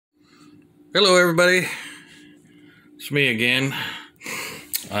Hello everybody, it's me again.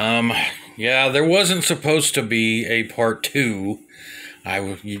 Yeah, there wasn't supposed to be a part 2.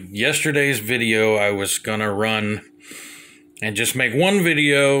 Yesterday's video I was gonna run and just make one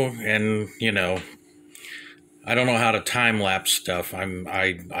video, and I don't know how to time-lapse stuff. I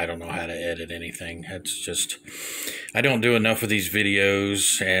don't know how to edit anything. It's just I don't do enough of these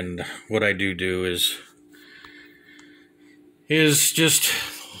videos, and what I do is just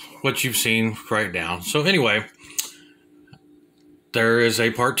what you've seen right now. So anyway, there is a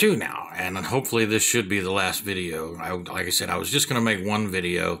part 2 now, and hopefully this should be the last video. Like I said, I was just going to make one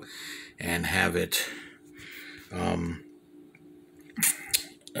video and have it,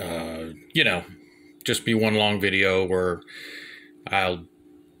 just be one long video where I'll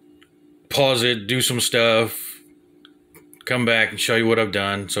pause it, do some stuff, come back and show you what I've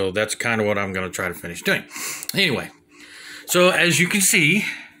done. So that's kind of what I'm going to try to finish doing. Anyway, so as you can see,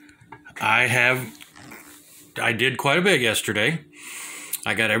 I did quite a bit yesterday.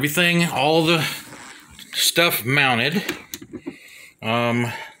 I got everything, all the stuff mounted.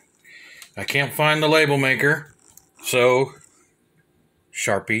 I can't find the label maker, so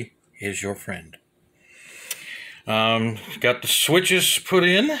Sharpie is your friend. Got the switches put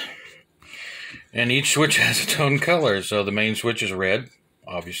in, and each switch has its own color. So the main switch is red,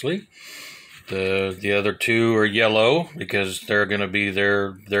 obviously. The other two are yellow because they're gonna be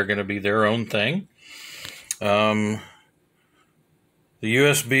their own thing. The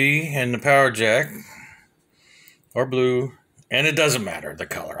USB and the power jack are blue, and it doesn't matter the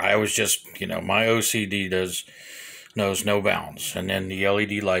color. I was just, my OCD knows no bounds. And then the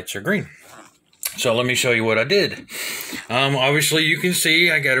LED lights are green. So let me show you what I did. Obviously you can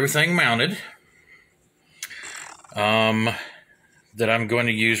see I got everything mounted. That I'm going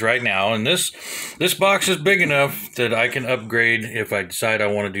to use right now, and this box is big enough that I can upgrade if I decide I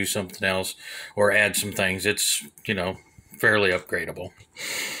want to do something else or add some things. It's fairly upgradable.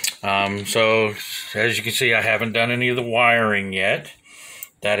 So as you can see, I haven't done any of the wiring yet.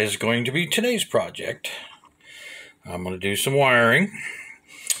 That is going to be today's project. I'm going to do some wiring.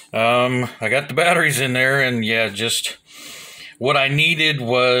 I got the batteries in there, and yeah, just what I needed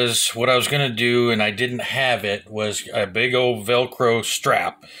was, what I was going to do, and I didn't have it, was a big old Velcro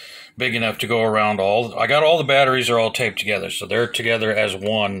strap, big enough to go around I got all the batteries are all taped together, so they're together as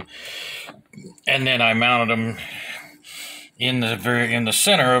one. And then I mounted them in the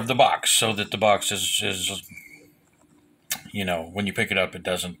center of the box, so that the box is when you pick it up, it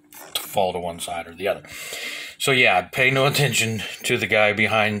doesn't fall to one side or the other. So yeah, pay no attention to the guy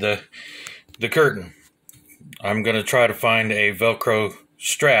behind the curtain. I'm going to try to find a Velcro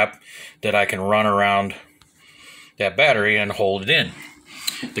strap that I can run around that battery and hold it in.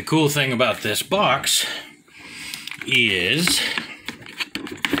 The cool thing about this box is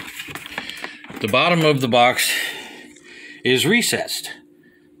the bottom of the box is recessed.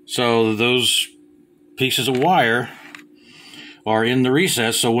 So those pieces of wire are in the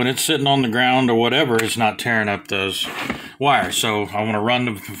recess, so when it's sitting on the ground or whatever, it's not tearing up those wires. So I want to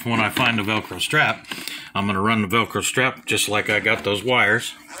run when I find the Velcro strap, I'm going to run the Velcro strap just like I got those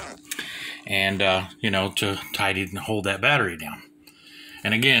wires, and to tidy and hold that battery down.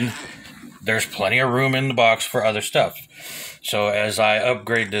 And again, there's plenty of room in the box for other stuff. So as I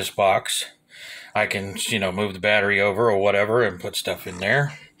upgrade this box, I can move the battery over or whatever and put stuff in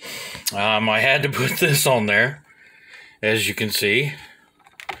there. I had to put this on there, as you can see,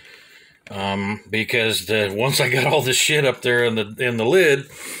 because once I got all this shit up there in the lid,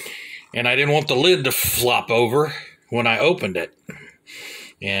 and I didn't want the lid to flop over when I opened it,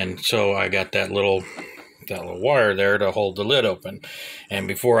 and so I got that little wire there to hold the lid open. And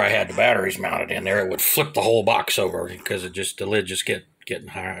before I had the batteries mounted in there, it would flip the whole box over because the lid just getting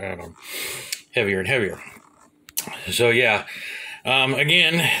higher, heavier and heavier. So yeah,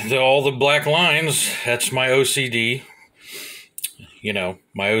 again, all the black lines, that's my OCD.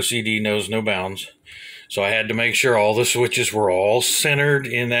 My OCD knows no bounds. So I had to make sure all the switches were all centered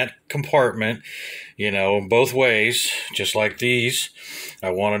in that compartment, both ways, just like these.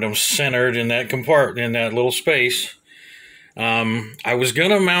 I wanted them centered in that compartment, in that little space. I was going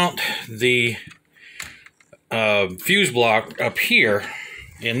to mount the fuse block up here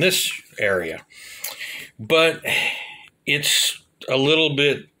in this area, but it's a little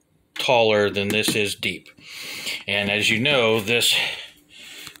bit taller than this is deep. And as you know, this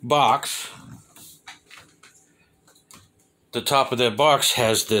box, the top of that box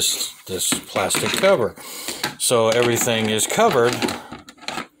has this plastic cover. So everything is covered.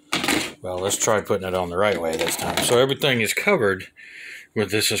 Well, let's try putting it on the right way this time. So everything is covered where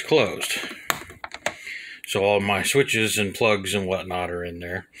this is closed. So all my switches and plugs and whatnot are in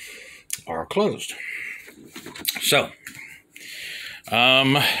there. are closed. So,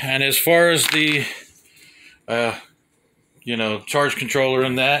 and as far as the, charge controller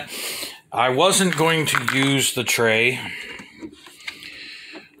and that, I wasn't going to use the tray.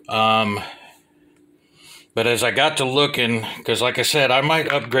 But as I got to looking, because like I said, I might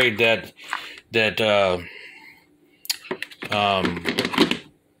upgrade that dang,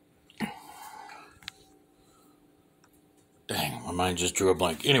 my mind just drew a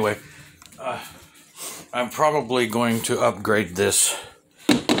blank. Anyway, I'm probably going to upgrade this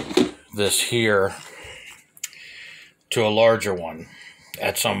here to a larger one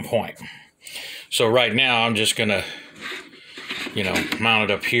at some point. So right now I'm just gonna,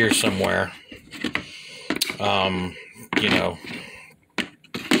 mount it up here somewhere.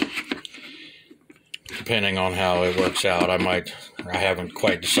 Depending on how it works out, I haven't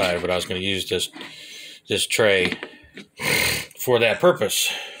quite decided, but I was going to use this tray for that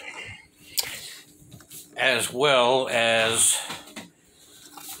purpose, as well as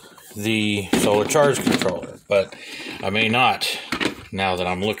the solar charge controller, but I may not now that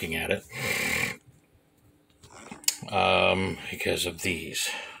I'm looking at it, because of these.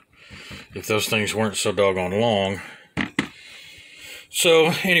 If those things weren't so doggone long.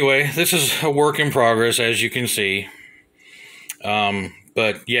 So anyway, this is a work in progress, as you can see.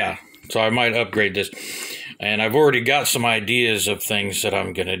 But yeah, so I might upgrade this. And I've already got some ideas of things that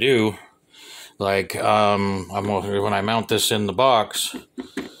I'm going to do. Like, when I mount this in the box,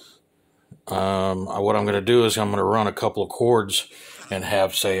 what I'm going to do is I'm going to run a couple of cords and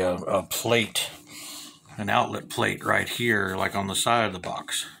have, say, a plate, an outlet plate right here, like on the side of the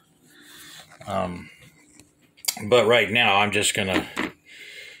box. But right now I'm just gonna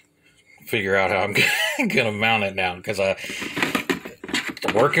figure out how I'm gonna mount it now, because it's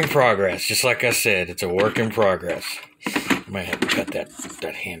a work in progress. Just like I said, it's a work in progress. I might have to cut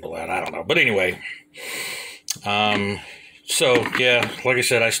that handle out. I don't know. But anyway, so yeah, like I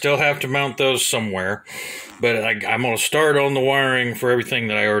said, I still have to mount those somewhere, but I'm gonna start on the wiring for everything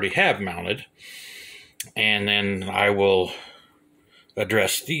that I already have mounted, and then I will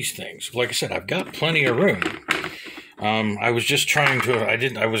address these things. Like I said, I've got plenty of room. I was just trying to,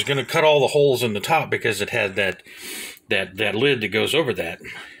 I was going to cut all the holes in the top because it had that lid that goes over that.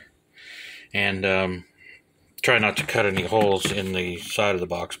 And try not to cut any holes in the side of the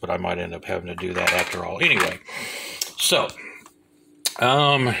box, but I might end up having to do that after all. Anyway, so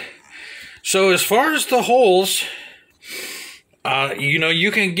as far as the holes,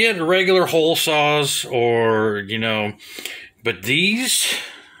 you can get regular hole saws or, but these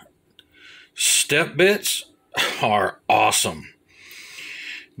step bits are awesome,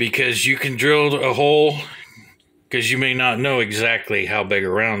 because you can drill a hole, because you may not know exactly how big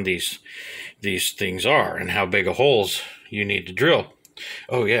around these things are and how big of holes you need to drill.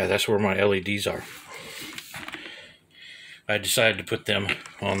 Oh yeah, that's where my LEDs are. I decided to put them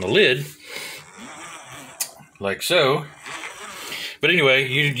on the lid, like so. But anyway,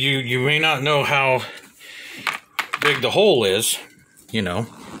 you may not know how big the hole is,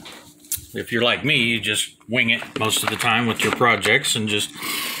 If you're like me, you just wing it most of the time with your projects, and just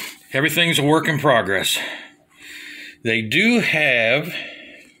everything's a work in progress. They do have,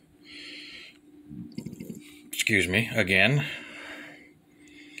 excuse me, again,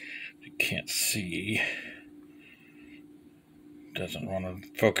 you can't see, doesn't want to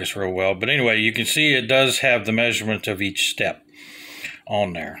focus real well, but anyway, you can see it does have the measurement of each step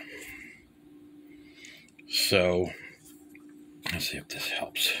on there. So let's see if this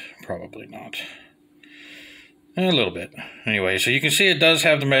helps. Probably not. A little bit. Anyway, so you can see it does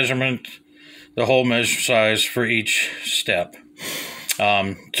have the measurement, the whole measure size for each step.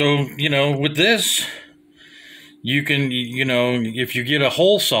 So, with this, you can, if you get a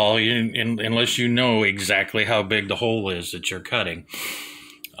hole saw, unless you know exactly how big the hole is that you're cutting,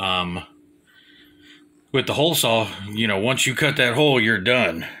 with the hole saw, once you cut that hole, you're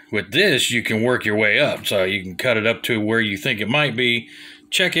done. With this, you can work your way up. So you can cut it up to where you think it might be,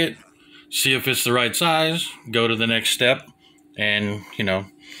 check it, see if it's the right size, go to the next step, and,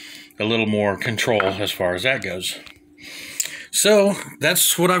 a little more control as far as that goes. So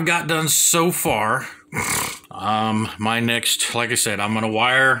that's what I've got done so far. My next, like I said, I'm going to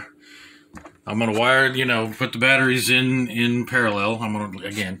wire, put the batteries in parallel. I'm going to,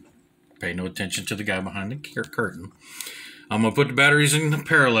 again, pay no attention to the guy behind the curtain. I'm going to put the batteries in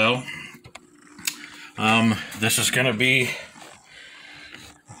parallel. This is going to be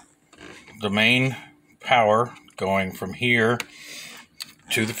the main power going from here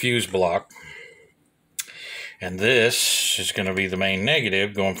to the fuse block. And this is going to be the main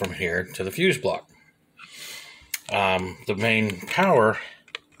negative going from here to the fuse block. The main power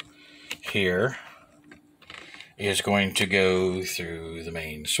here is going to go through the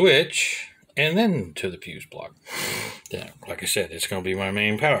main switch and then to the fuse block. Yeah, like I said, it's going to be my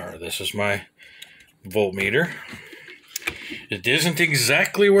main power. This is my voltmeter. It isn't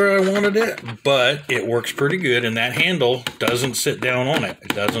exactly where I wanted it, but it works pretty good, and that handle doesn't sit down on it.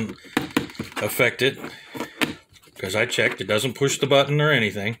 It doesn't affect it, because I checked. It doesn't push the button or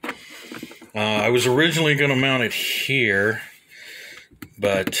anything. I was originally going to mount it here,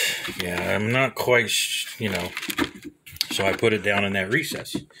 but yeah, I'm not quite, you know, so I put it down in that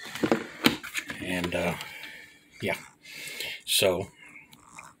recess. And yeah, so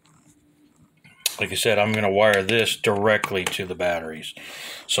like I said, I'm going to wire this directly to the batteries.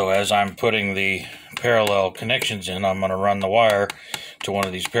 So as I'm putting the parallel connections in, I'm going to run the wire to one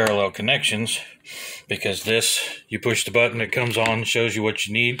of these parallel connections, because this, you push the button, it comes on, shows you what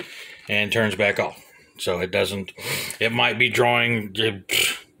you need, and turns back off. So it doesn't, it might be drawing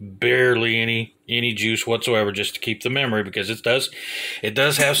barely any juice whatsoever just to keep the memory, because it does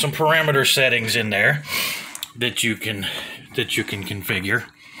have some parameter settings in there that you can configure.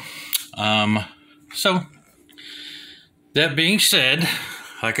 So that being said,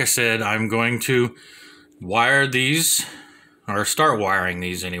 like I said, I'm going to wire these, or start wiring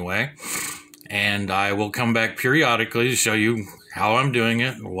these anyway, and I will come back periodically to show you how I'm doing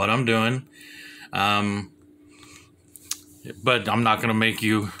it, what I'm doing. But I'm not going to make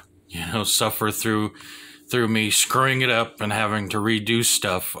you suffer through me screwing it up and having to redo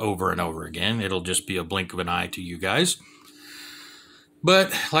stuff over and over again. It'll just be a blink of an eye to you guys.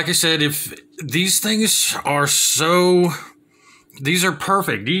 But like I said, if these things are these are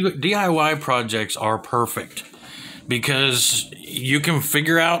perfect. DIY projects are perfect because you can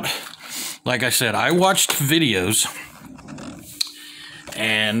figure out, like I said, I watched videos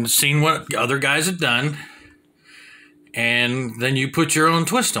and seen what other guys have done, and then you put your own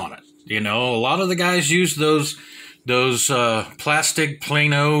twist on it. You know, a lot of the guys use those plastic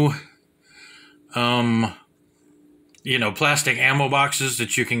Plano, plastic ammo boxes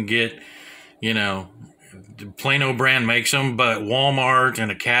that you can get. The Plano brand makes them, but Walmart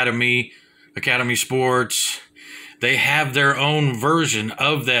and Academy Sports, they have their own version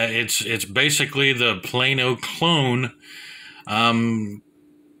of that. It's basically the Plano clone. I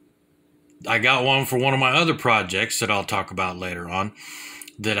got one for one of my other projects that I'll talk about later on,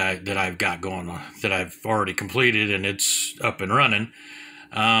 that I've got going on, that I've already completed, and it's up and running.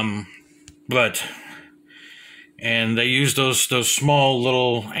 And they use those small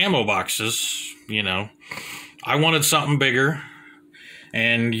little ammo boxes. I wanted something bigger,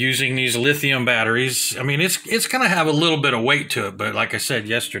 and using these lithium batteries, I mean, it's going to have a little bit of weight to it, but like I said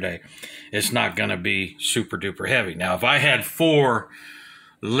yesterday, it's not going to be super duper heavy. Now, if I had 4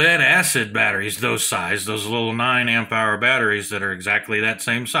 lead acid batteries, those little 9 amp hour batteries that are exactly that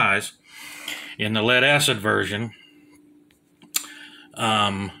same size in the lead acid version,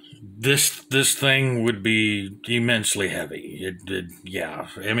 this thing would be immensely heavy. Yeah,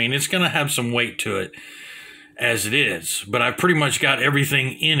 I mean, it's going to have some weight to it as it is, but I've pretty much got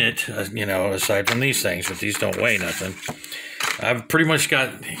everything in it, aside from these things, but these don't weigh nothing. I've pretty much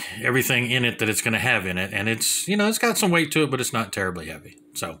got everything in it that it's going to have in it, and it's, it's got some weight to it, but it's not terribly heavy.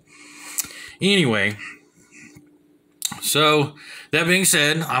 So anyway, so that being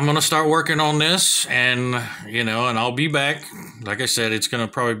said, I'm going to start working on this, and, and I'll be back. Like I said, it's going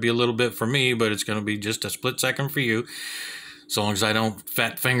to probably be a little bit for me, but it's going to be just a split second for you. So long as I don't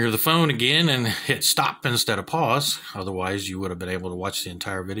fat finger the phone again and hit stop instead of pause. Otherwise, you would have been able to watch the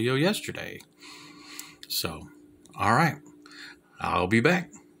entire video yesterday. So, all right. I'll be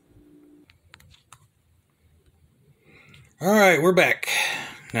back. All right, we're back.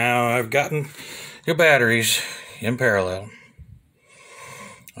 Now, I've gotten the batteries in parallel.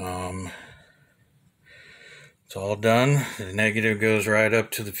 It's all done. The negative goes right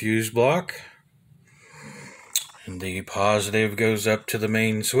up to the fuse block, and the positive goes up to the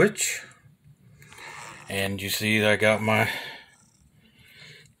main switch. And you see that I got my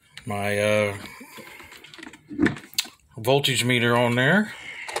voltage meter on there.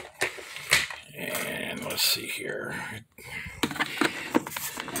 And let's see here.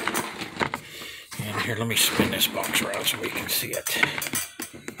 And here, let me spin this box around so we can see it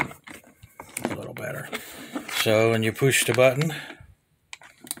a little better. So when you push the button,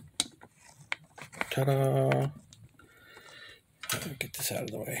 ta-da! Get this out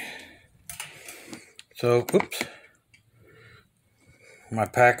of the way. So, oops. My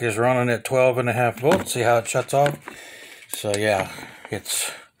pack is running at 12.5 volts. See how it shuts off? So yeah,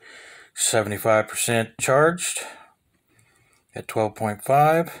 it's 75% charged at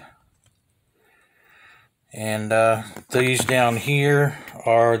 12.5. And these down here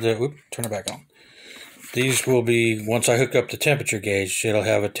are the, turn it back on. These will be, once I hook up the temperature gauge, it'll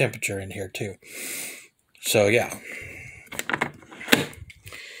have a temperature in here too. So yeah.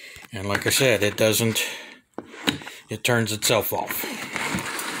 And like I said, it turns itself off.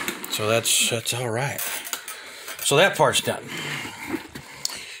 So that's all right. So that part's done.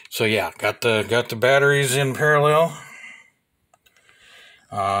 So yeah, got the batteries in parallel.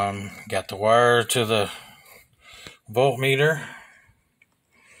 Got the wire to the voltmeter.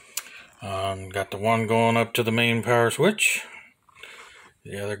 Got the one going up to the main power switch.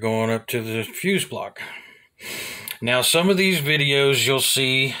 The other going up to the fuse block. Now some of these videos you'll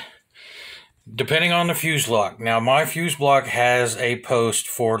see, depending on the fuse block. Now my fuse block has a post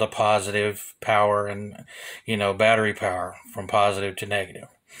for the positive power and, you know, battery power from positive to negative.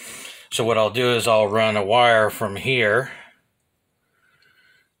 So what I'll do is I'll run a wire from here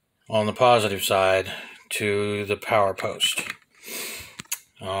on the positive side to the power post.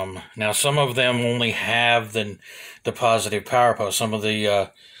 Now some of them only have the positive power post. Some of the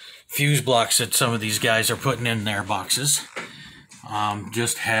fuse blocks that some of these guys are putting in their boxes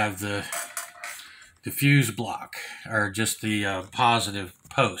just have the fuse block, or just the positive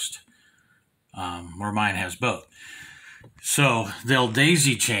post, where mine has both. So they'll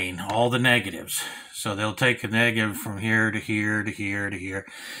daisy chain all the negatives. So they'll take a negative from here to here to here to here.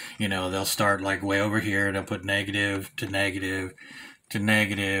 You know, they'll start like way over here. They'll put negative to negative to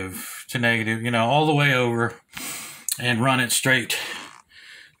negative to negative, you know, all the way over, and run it straight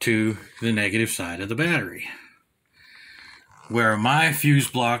to the negative side of the battery. Where my fuse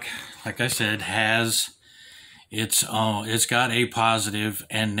block, like I said, has its got a positive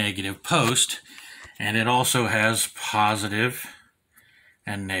and negative post, and it also has positive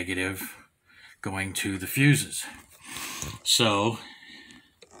and negative going to the fuses. So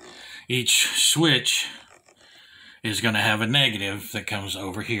each switch is going to have a negative that comes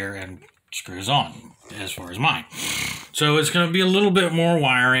over here and screws on, as far as mine. So it's going to be a little bit more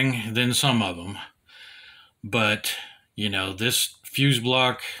wiring than some of them. But, you know, this fuse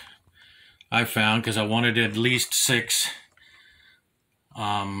block I found, because I wanted at least 6,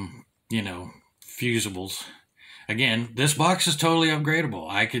 you know, fusibles. Again, this box is totally upgradable.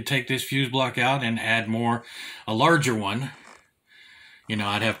 I could take this fuse block out and add a larger one. You know,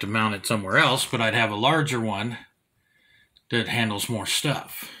 I'd have to mount it somewhere else, but I'd have a larger one that handles more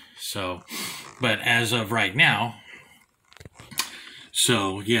stuff. So, but as of right now,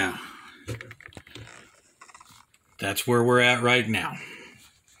 so yeah, that's where we're at right now.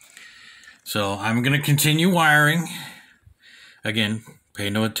 So I'm going to continue wiring. Again, pay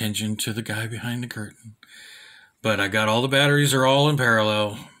no attention to the guy behind the curtain. But I got all the batteries are all in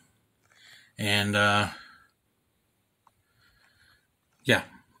parallel. And yeah.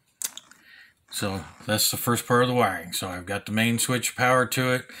 So that's the first part of the wiring. So I've got the main switch power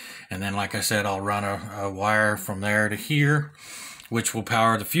to it. And then, like I said, I'll run a wire from there to here, which will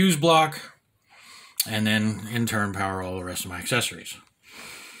power the fuse block, and then in turn power all the rest of my accessories.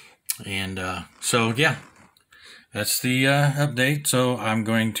 And so yeah, that's the update. So I'm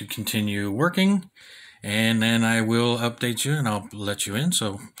going to continue working, and then I will update you and I'll let you in.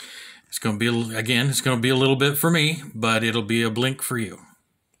 So it's going to be, again, it's going to be a little bit for me, but it'll be a blink for you.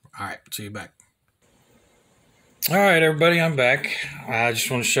 All right, see you back. All right, everybody, I'm back. I just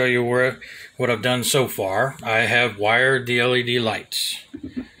want to show you what I've done so far. I have wired the LED lights.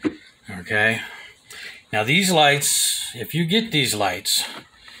 Okay. Now these lights, if you get these lights,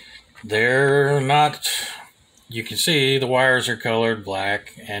 they're not, you can see the wires are colored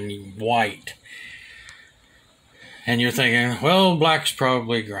black and white. And you're thinking, well, black's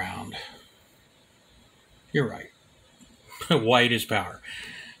probably ground. You're right. White is power.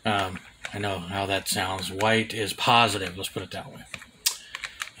 I know how that sounds. White is positive. Let's put it that way.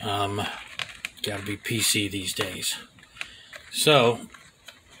 Gotta be PC these days. So,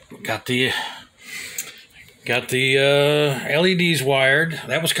 got the LEDs wired.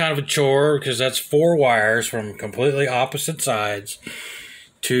 That was kind of a chore because that's 4 wires from completely opposite sides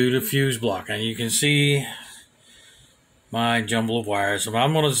to the fuse block. And you can see my jumble of wires. So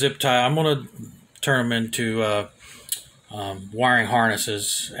I'm going to zip tie. I'm going to turn them into wiring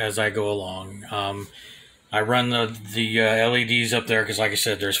harnesses as I go along. I run the LEDs up there because, like I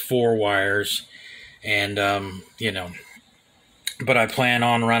said, there's 4 wires, and you know, but I plan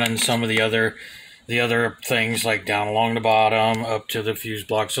on running some of the other things like down along the bottom up to the fuse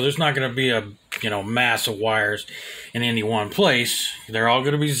block. So there's not going to be a, you know, mass of wires in any one place. They're all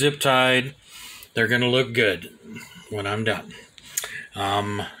going to be zip tied. They're going to look good when I'm done.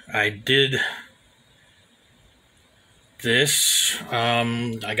 I did this.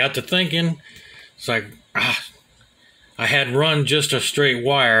 I got to thinking. It's like, I had run just a straight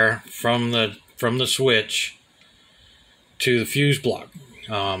wire from the switch to the fuse block,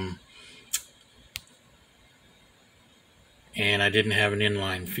 and I didn't have an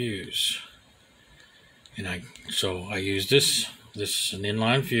inline fuse, and so I used this. This is an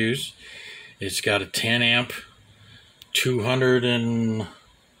inline fuse. It's got a 10 amp,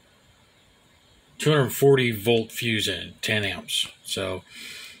 240 volt fuse in it, 10 amps. So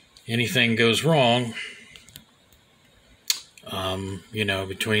anything goes wrong,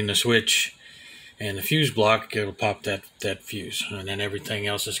 between the switch and the fuse block, it'll pop that fuse, and then everything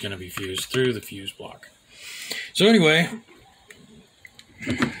else is going to be fused through the fuse block. So anyway,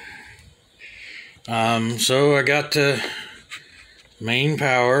 so I got the main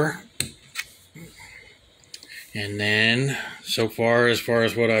power, and then as far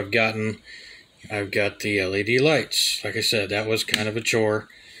as what I've gotten, I've got the LED lights. Like I said, that was kind of a chore,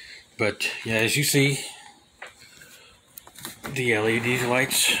 but yeah, as you see, the LED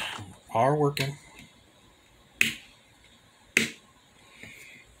lights are working.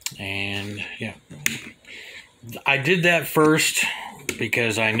 And yeah, I did that first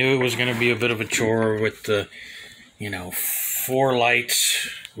because I knew it was going to be a bit of a chore with the 4 lights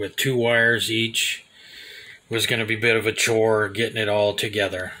with 2 wires each. Was going to be a bit of a chore getting it all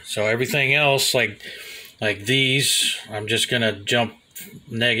together. So everything else, like these, I'm just going to jump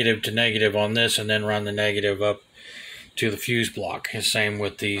negative to negative on this and then run the negative up to the fuse block. And same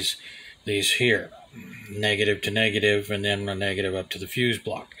with these here, negative to negative, and then a negative up to the fuse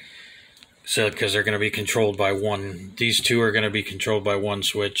block. So because they're going to be controlled by one, these 2 are going to be controlled by one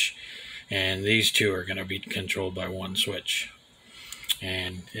switch, and these 2 are going to be controlled by one switch,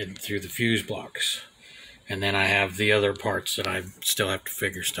 and through the fuse blocks. And then I have the other parts that I still have to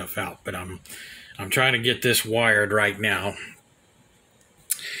figure stuff out. But I'm trying to get this wired right now.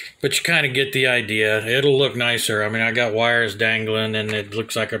 But you kind of get the idea. It'll look nicer. I mean, I got wires dangling, and it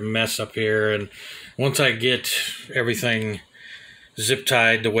looks like a mess up here. And once I get everything zip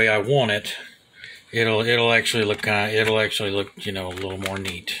tied the way I want it, it'll actually look a little more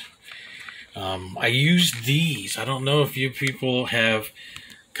neat. I use these. I don't know if you people have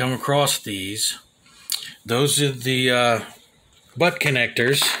come across these. Those are the butt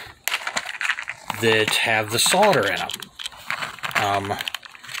connectors that have the solder in them.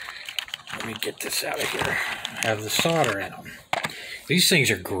 Let me get this out of here. Have the solder in them. These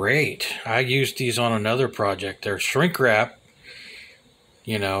things are great. I used these on another project. They're shrink wrap.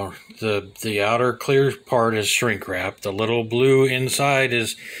 The outer clear part is shrink wrap. The little blue inside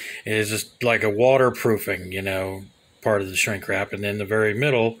is like a waterproofing, part of the shrink wrap, and then the very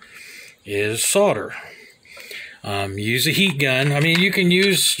middle is solder. Use a heat gun. I mean, you can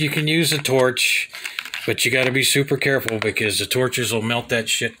use a torch, but you got to be super careful because the torches will melt that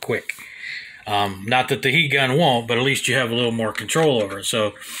shit quick. Not that the heat gun won't, but at least you have a little more control over it.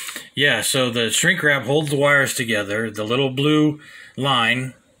 So, yeah, so the shrink wrap holds the wires together. The little blue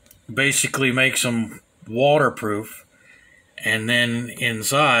line basically makes them waterproof, and then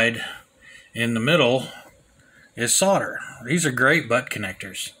inside, in the middle, is solder. These are great butt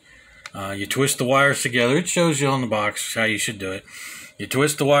connectors. You twist the wires together. It shows you on the box how you should do it. You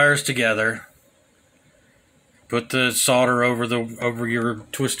twist the wires together, put the solder over your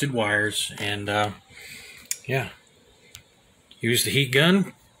twisted wires, and yeah, use the heat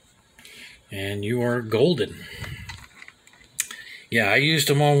gun, and you are golden. Yeah, I used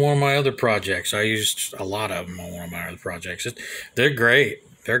them on one of my other projects. I used a lot of them on one of my other projects. They're great.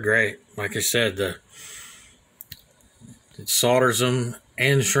 They're great. Like I said, it solders them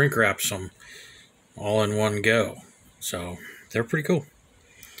and shrink wraps them all in one go. So they're pretty cool.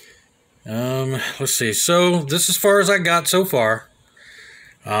 Let's see. So this is as far as I got so far.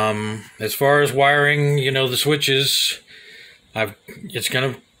 As far as wiring, the switches, it's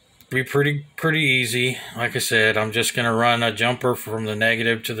gonna be pretty easy. Like I said, I'm just gonna run a jumper from the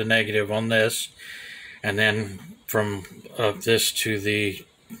negative to the negative on this, and then from this to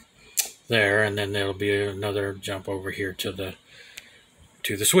there, and then there'll be another jump over here to the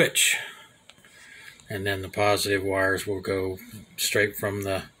switch, and then the positive wires will go straight from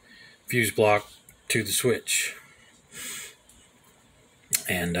the fuse block to the switch,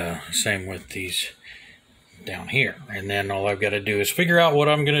 and same with these down here. And then all I've got to do is figure out what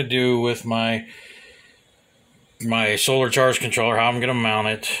I'm going to do with my solar charge controller, how I'm going to mount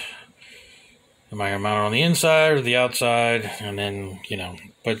it. Am I going to mount it on the inside or the outside? And then,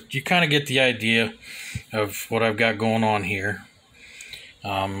 but you kind of get the idea of what I've got going on here.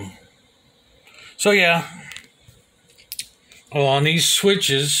 So yeah, on these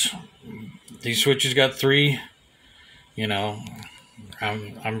switches got 3,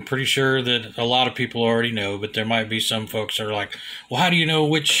 I'm pretty sure that a lot of people already know, but there might be some folks that are like, well, how do you know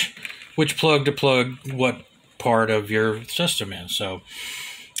which plug to plug what part of your system in? So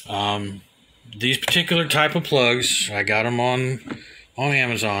these particular type of plugs, I got them on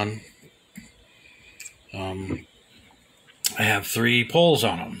Amazon. I have 3 poles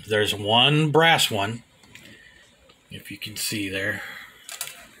on them. There's one brass one, if you can see there.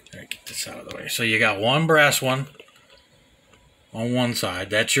 Get this out of the way. So you got one brass one on one side.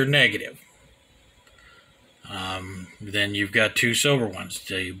 That's your negative. Then you've got 2 silver ones.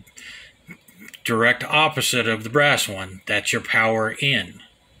 The direct opposite of the brass one, that's your power in.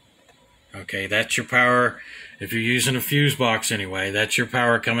 Okay, that's your power. If you're using a fuse box anyway, that's your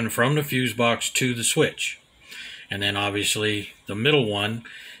power coming from the fuse box to the switch. And then obviously the middle one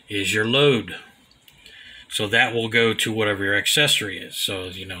is your load. So that will go to whatever your accessory is. So,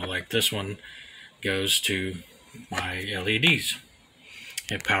 you know, like this one goes to my LEDs.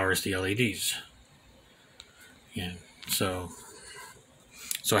 It powers the LEDs. And so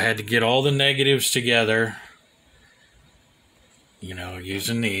I had to get all the negatives together, you know,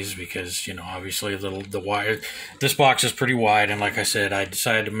 using these because, you know, obviously the wire, this box is pretty wide, and like I said, I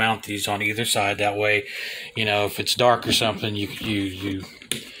decided to mount these on either side. That way, you know, if it's dark or something, you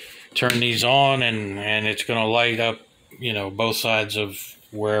turn these on and it's going to light up, you know, both sides of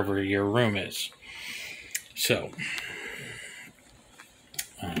wherever your room is. So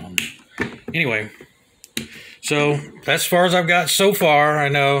anyway, so that's as far as I've got so far. I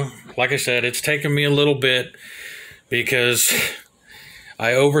know, like I said, it's taken me a little bit because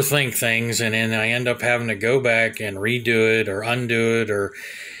I overthink things, and then I end up having to go back and redo it or undo it, or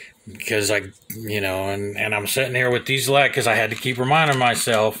because you know, and I'm sitting here with these lights because I had to keep reminding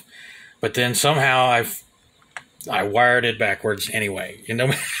myself, but then somehow I wired it backwards anyway. You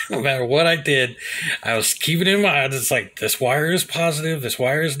know, no matter what I did, I was keeping it in mind. It's like, this wire is positive, this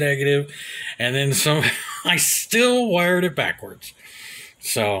wire is negative, and then I still wired it backwards.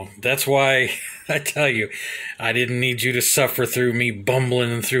 So that's why I tell you, I didn't need you to suffer through me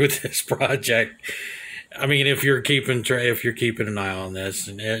bumbling through this project. I mean, if you're keeping an eye on this,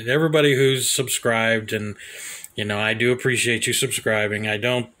 and everybody who's subscribed, and you know, I do appreciate you subscribing. I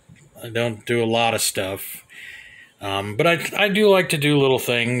don't do a lot of stuff. But I do like to do little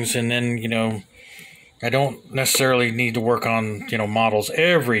things, and then, you know, I don't necessarily need to work on, you know, models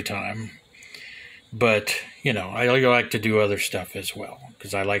every time. But, you know, I like to do other stuff as well,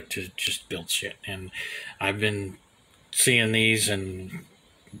 because I like to just build shit. And I've been seeing these and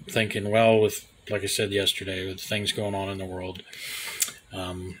thinking, well, with, like I said yesterday, with things going on in the world,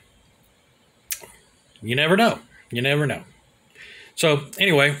 you never know. You never know. So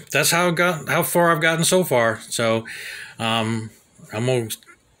anyway, that's how far I've gotten so far. So I'm gonna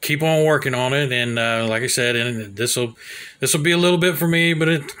keep on working on it, and like I said, and this will be a little bit for me,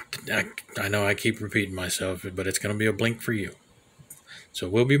 but I know I keep repeating myself, but it's gonna be a blink for you. So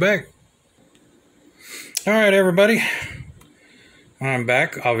we'll be back. All right, everybody, I'm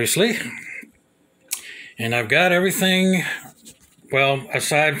back, obviously, and I've got everything. Well,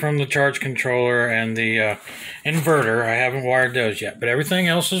 aside from the charge controller and the inverter, I haven't wired those yet, but everything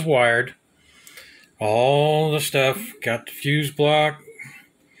else is wired. All the stuff, got the fuse block,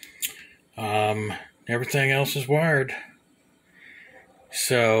 everything else is wired.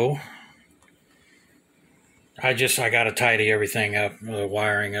 So I got to tidy everything up, the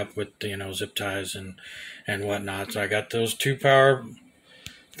wiring up with, you know, zip ties and whatnot. So I got those 2 power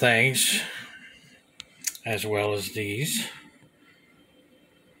things, as well as these.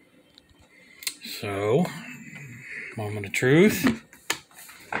 So, moment of truth.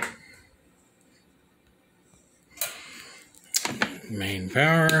 Main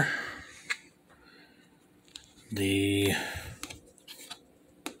power. The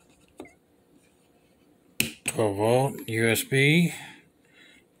 12-volt USB.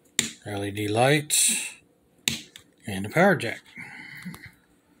 LED lights. And the power jack.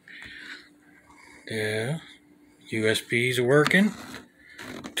 The USBs are working.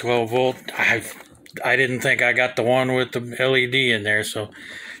 12-volt. I didn't think I got the one with the LED in there, so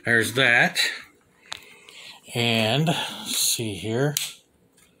there's that. And let's see here.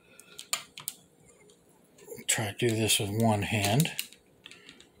 Try to do this with one hand.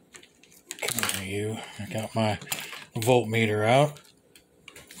 Come on, you. I got my voltmeter out.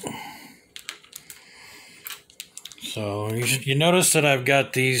 So you notice that I've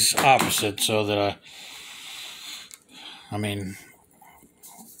got these opposite, so that I mean,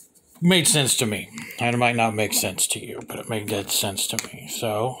 made sense to me. It might not make sense to you, but it made dead sense to me.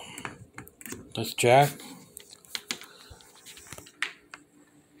 So this jack,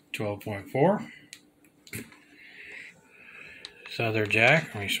 12.4. other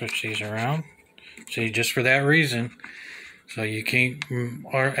jack. Let me switch these around. See, just for that reason, so you can't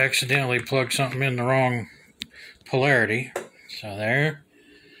or accidentally plug something in the wrong polarity. So there,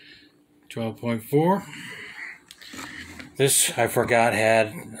 12.4. This, I forgot, had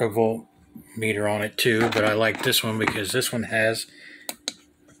a voltmeter on it too, but I like this one because this one has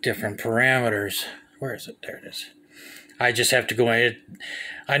different parameters. Where is it? There it is. I just have to go in.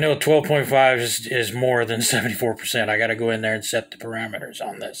 I know 12.5 is more than 74%. I got to go in there and set the parameters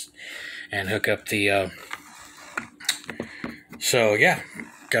on this and hook up the... So yeah,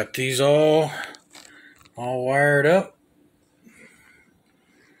 got these all wired up.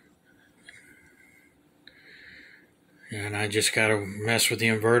 And I just got to mess with the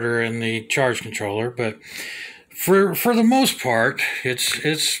inverter and the charge controller, but for the most part,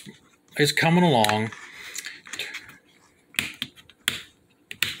 it's coming along.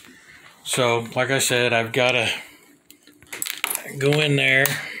 So, like I said, I've got to go in there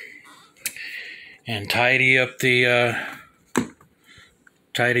and tidy up the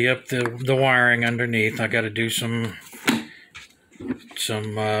wiring underneath. I got to do some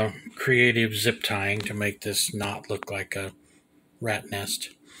creative zip tying to make this not look like a rat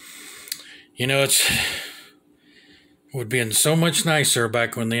nest. You know, it would be so much nicer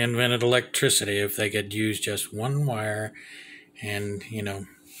back when they invented electricity if they could use just one wire, and you know,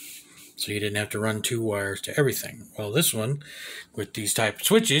 so you didn't have to run 2 wires to everything. Well, this one, with these type of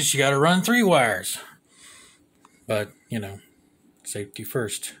switches, you got to run 3 wires. But, you know, safety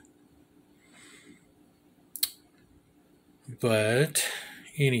first. But,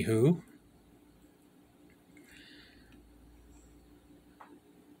 anywho,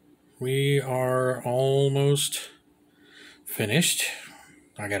 we are almost finished.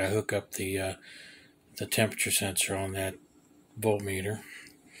 I got to hook up the temperature sensor on that voltmeter.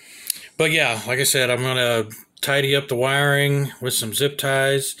 But yeah, like I said, I'm going to tidy up the wiring with some zip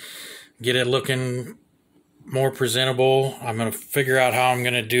ties, get it looking more presentable. I'm going to figure out how I'm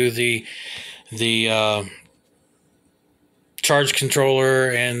going to do the charge controller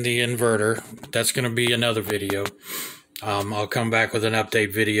and the inverter. That's going to be another video. I'll come back with an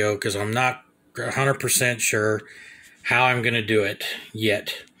update video because I'm not 100% sure how I'm going to do it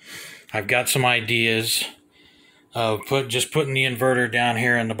yet. I've got some ideas of just putting the inverter down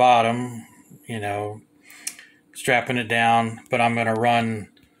here in the bottom, you know, strapping it down, but I'm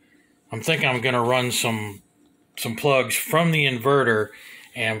thinking I'm going to run some plugs from the inverter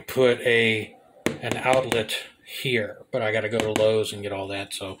and put an outlet here, but I got to go to Lowe's and get all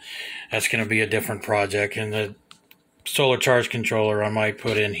that, so that's going to be a different project. And the solar charge controller I might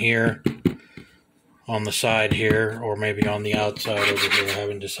put in here on the side here, or maybe on the outside over here. I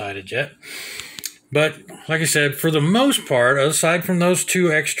haven't decided yet. But like I said, for the most part, aside from those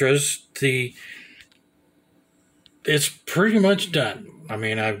 2 extras, it's pretty much done. I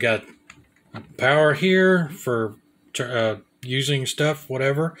mean, I've got power here for using stuff,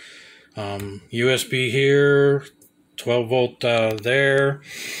 whatever. USB here, 12 volt there.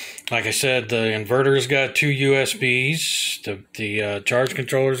 Like I said, the inverter's got 2 USBs. The charge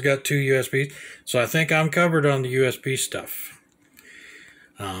controller's got 2 USBs. So I think I'm covered on the USB stuff.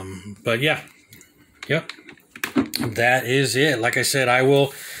 But yeah. Yep, that is it. Like I said, I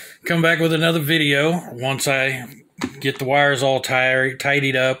will come back with another video once I get the wires all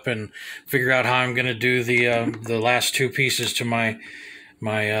tidied up and figure out how I'm going to do the last 2 pieces to my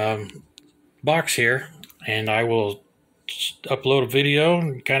box here, and I will upload a video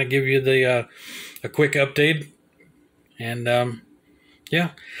and kind of give you a quick update. And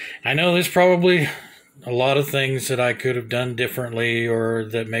yeah, I know there's probably a lot of things that I could have done differently, or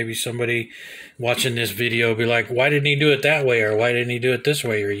that maybe somebody watching this video will be like, why didn't he do it that way, or why didn't he do it this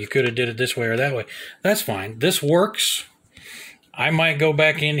way, or you could have did it this way or that way. That's fine. This works. I might go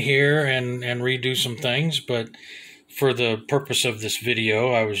back in here and redo some things, but for the purpose of this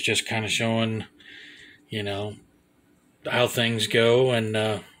video, I was just kind of showing, you know, how things go.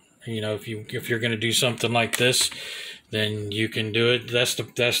 And you know, if you're going to do something like this, then you can do it. That's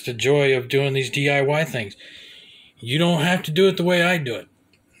the joy of doing these DIY things. You don't have to do it the way I do it.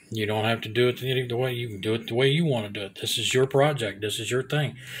 You don't have to do it the way you can do it the way you want to do it. This is your project. This is your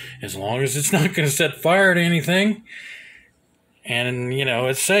thing. As long as it's not going to set fire to anything, and you know,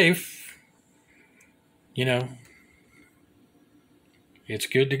 it's safe, you know, it's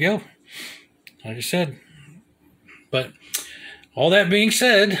good to go. Like I said. But all that being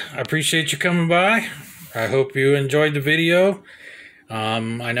said, I appreciate you coming by. I hope you enjoyed the video.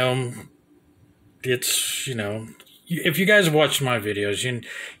 I know it's, you know, if you guys have watched my videos,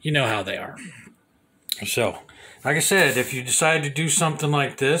 you know how they are. So, like I said, if you decide to do something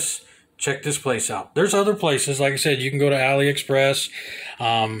like this, check this place out. There's other places, like I said, you can go to AliExpress,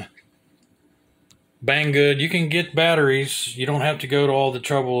 Banggood. You can get batteries. You don't have to go to all the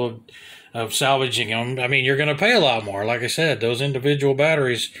trouble of salvaging them. I mean, you're going to pay a lot more. Like I said, those individual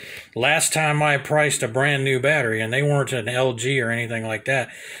batteries, last time I priced a brand new battery, and they weren't an LG or anything like that.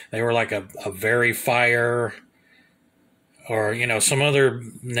 They were like a Verifier, or, you know, some other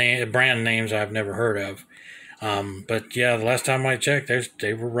brand names I've never heard of. But yeah, the last time I checked,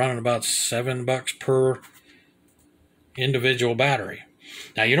 they were running about $7 per individual battery.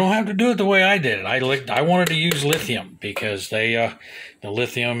 Now, you don't have to do it the way I did it. I wanted to use lithium because the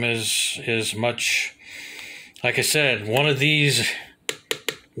lithium is much, like I said, one of these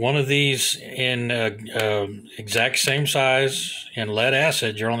in exact same size in lead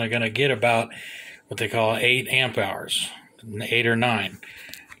acid, you're only going to get about what they call 8 amp hours, 8 or 9.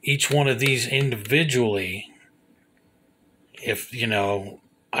 Each one of these individually, if, you know,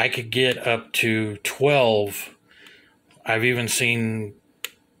 I could get up to 12. I've even seen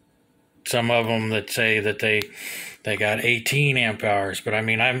some of them that say that they got 18 amp hours, but I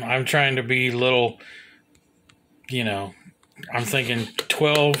mean, I'm trying to be little, you know, I'm thinking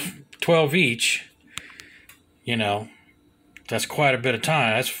 12 each, you know, that's quite a bit of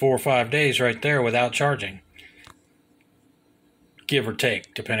time. That's 4 or 5 days right there without charging, give or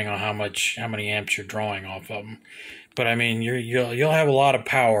take, depending on how many amps you're drawing off of them. But I mean, you'll have a lot of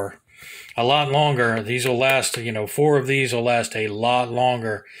power, a lot longer. These will last, you know, 4 of these will last a lot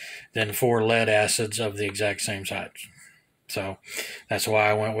longer than 4 lead acids of the exact same size. So that's why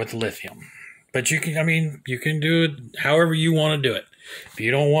I went with lithium. But you can, I mean, you can do it however you want to do it. If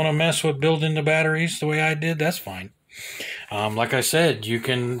you don't want to mess with building the batteries the way I did, that's fine. Like I said, you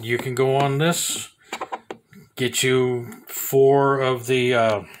can go on this, get you 4 of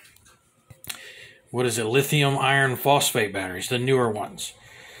the what is it, lithium iron phosphate batteries, the newer ones.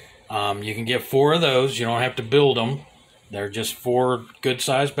 You can get 4 of those. You don't have to build them. They're just 4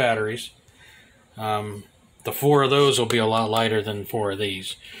 good-sized batteries. The 4 of those will be a lot lighter than 4 of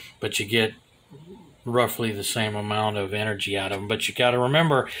these, but you get roughly the same amount of energy out of them. But you got to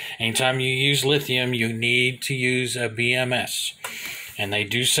remember, anytime you use lithium, you need to use a BMS. And they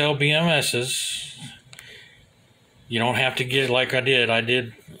do sell BMSs. You don't have to get like I did.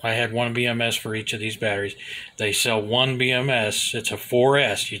 I had 1 BMS for each of these batteries. They sell 1 BMS. It's a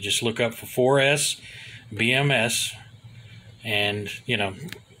 4S. You just look up for 4S BMS, and you know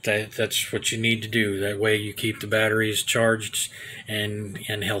that's what you need to do. That way you keep the batteries charged and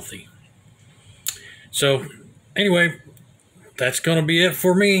healthy. So anyway, that's going to be it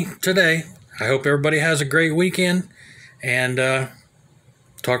for me today. I hope everybody has a great weekend, and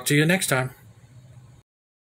talk to you next time.